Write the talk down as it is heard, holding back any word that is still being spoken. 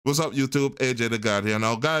What's up, YouTube? AJ ThaGod here.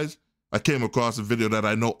 Now, guys, I came across a video that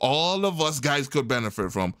I know all of us guys could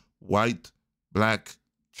benefit from. White, black,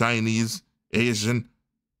 Chinese, Asian.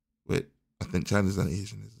 Wait, I think Chinese and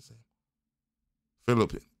Asian is the same.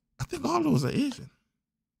 Philippine. I think all those are Asian.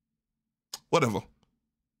 Whatever.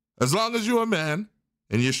 As long as you're a man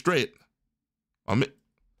and you're straight,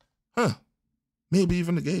 maybe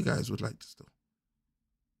even the gay guys would like this too.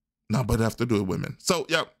 No, but I have to do it with women. So,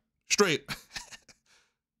 yeah, straight.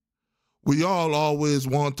 We all always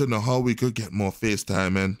want to know how we could get more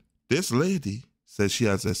FaceTime, and this lady says she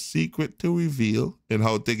has a secret to reveal in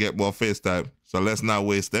how to get more FaceTime. So let's not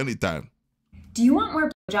waste any time. Do you want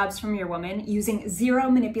more jobs from your woman using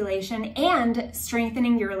zero manipulation and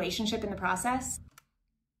strengthening your relationship in the process?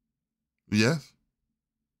 Yes.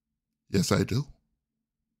 Yes, I do.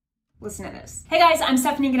 Listen to this. Hey guys, I'm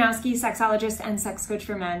Stephanie Ganowski, sexologist and sex coach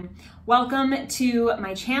for men. Welcome to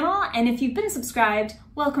my channel, and if you've been subscribed,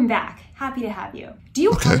 welcome back. Happy to have you. Do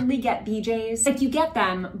you hardly get BJs? Like, you get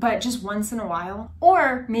them, but just once in a while?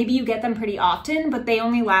 Or maybe you get them pretty often, but they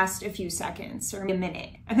only last a few seconds or a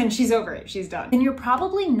minute, and then she's over it, she's done. And you're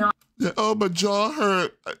probably not. Yeah, oh, my jaw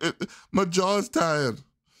hurt. My jaw is tired.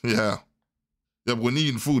 Yeah. Yeah, when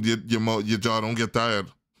eating food, your jaw don't get tired.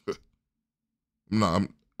 No,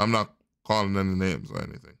 I'm not calling any names or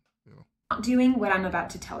anything. You know. Not doing what I'm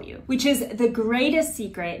about to tell you, which is the greatest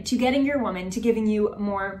secret to getting your woman to giving you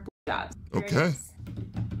more jobs. Okay.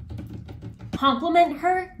 Compliment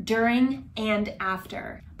her during and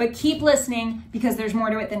after. But keep listening, because there's more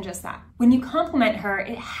to it than just that. When you compliment her,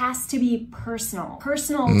 it has to be personal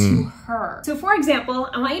to her. So for example,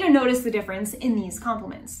 I want you to notice the difference in these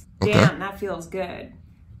compliments. Okay. Damn, that feels good.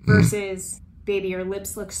 Versus, baby, your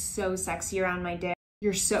lips look so sexy around my dick.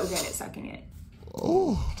 You're so good at sucking it.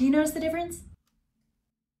 Oh. Do you notice the difference?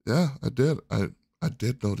 Yeah, I did. I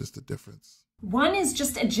did notice the difference. One is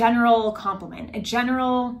just a general compliment, a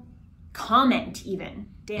general comment even.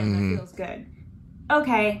 Damn, that feels good.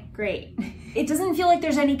 Okay, great. It doesn't feel like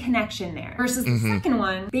there's any connection there. Versus the second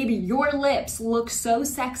one, baby, your lips look so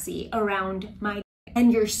sexy around my dick,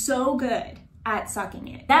 and you're so good at sucking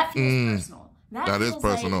it. That feels personal. That is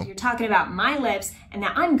personal. Like you're talking about my lips and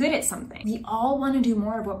that I'm good at something. We all want to do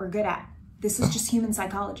more of what we're good at. This is just human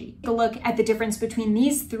psychology. Take a look at the difference between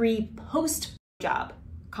these three post-job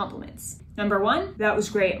compliments. Number one, that was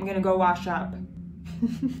great. I'm gonna go wash up.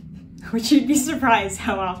 Which you'd be surprised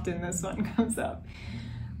how often this one comes up.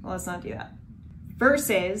 Well, let's not do that.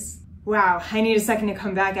 Versus, wow, I need a second to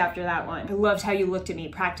come back after that one. I loved how you looked at me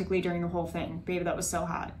practically during the whole thing. Baby, that was so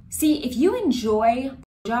hot. See, if you enjoy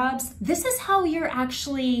jobs, this is how you're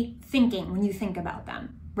actually thinking when you think about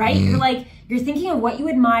them, right? You're thinking of what you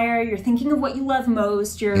admire, you're thinking of what you love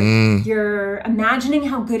most, you're imagining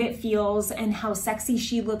how good it feels and how sexy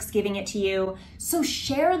she looks giving it to you. So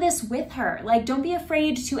share this with her. Like, don't be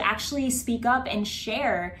afraid to actually speak up and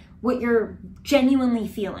share what you're genuinely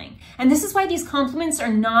feeling. And this is why these compliments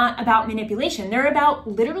are not about manipulation. They're about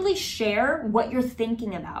literally share what you're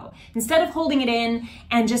thinking about, instead of holding it in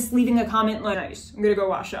and just leaving a comment like, nice, I'm gonna go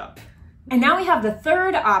wash up. And now we have the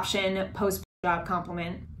third option post-job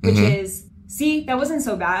compliment, which is, see, that wasn't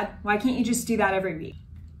so bad. Why can't you just do that every week?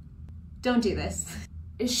 Don't do this.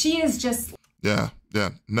 She is just... Yeah,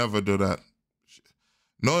 never do that.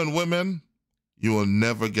 Knowing women, you will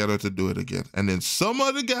never get her to do it again. And then some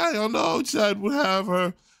other guy on the outside would have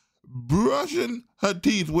her brushing her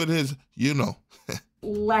teeth with his, you know.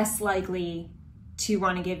 Less likely to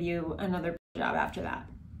want to give you another job after that,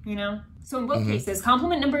 you know? So in both cases,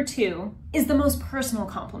 compliment number two is the most personal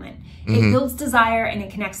compliment. It builds desire and it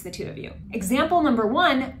connects the two of you. Example number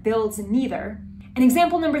one builds neither. And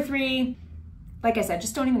example number three, like I said,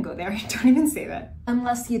 just don't even go there. Don't even say that.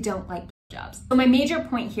 Unless you don't like jobs. So my major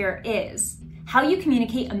point here is how you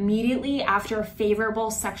communicate immediately after a favorable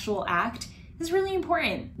sexual act is really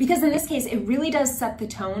important, because in this case, it really does set the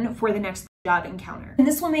tone for the next job encounter. And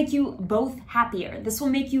this will make you both happier. This will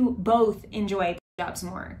make you both enjoy jobs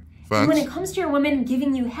more. And when it comes to your woman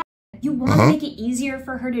giving you head, you want to make it easier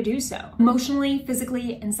for her to do so, emotionally,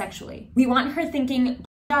 physically, and sexually. We want her thinking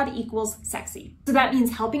job equals sexy. So that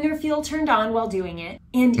means helping her feel turned on while doing it,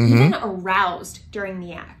 and even aroused during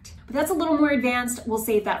the act. But that's a little more advanced. We'll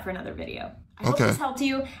save that for another video. I hope this helped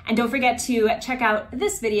you, and don't forget to check out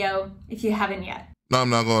this video if you haven't yet. No,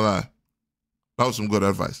 I'm not gonna lie. That was some good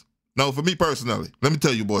advice. No, for me personally, let me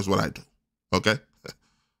tell you boys what I do, okay?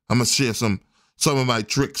 I'm gonna share some of my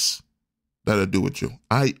tricks that I do with you.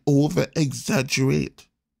 I over-exaggerate.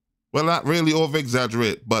 Well, not really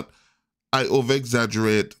over-exaggerate, but I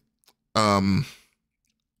over-exaggerate how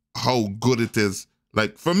good it is.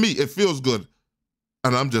 Like, for me, it feels good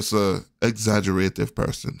And I'm just a exaggerative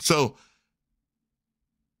person. So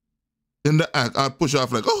in the act, I push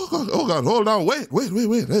off like, oh God, hold on, wait.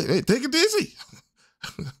 Hey, take it easy.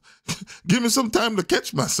 Give me some time to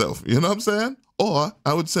catch myself. You know what I'm saying? Or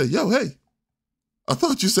I would say, yo, hey, I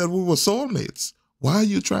thought you said we were soulmates. Why are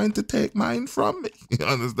you trying to take mine from me? You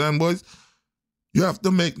understand, boys? You have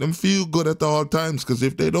to make them feel good at all times, because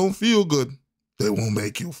if they don't feel good, they won't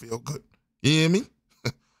make you feel good. You hear me?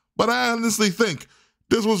 But I honestly think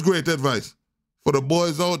this was great advice for the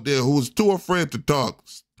boys out there who's too afraid to talk.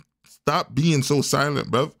 Stop being so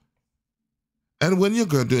silent, bruv. And when your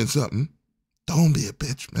girl doing something, don't be a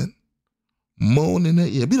bitch, man. Moan in her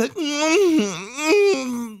ear. Be like,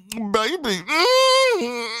 baby.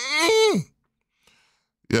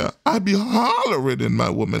 Yeah, I be hollering in my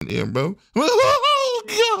woman ear, bro. Oh,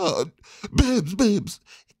 God. Babes,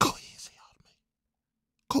 go easy on me.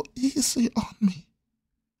 Go easy on me.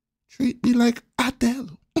 Treat me like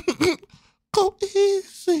Adele. Go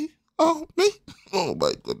easy on me. Oh,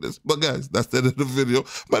 my goodness. But, guys, that's the end of the video.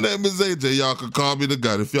 My name is AJ. Y'all can call me the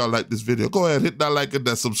God. If y'all like this video, go ahead, hit that like and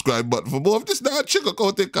that subscribe button for more of this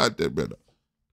non-sugar-coated content, brother.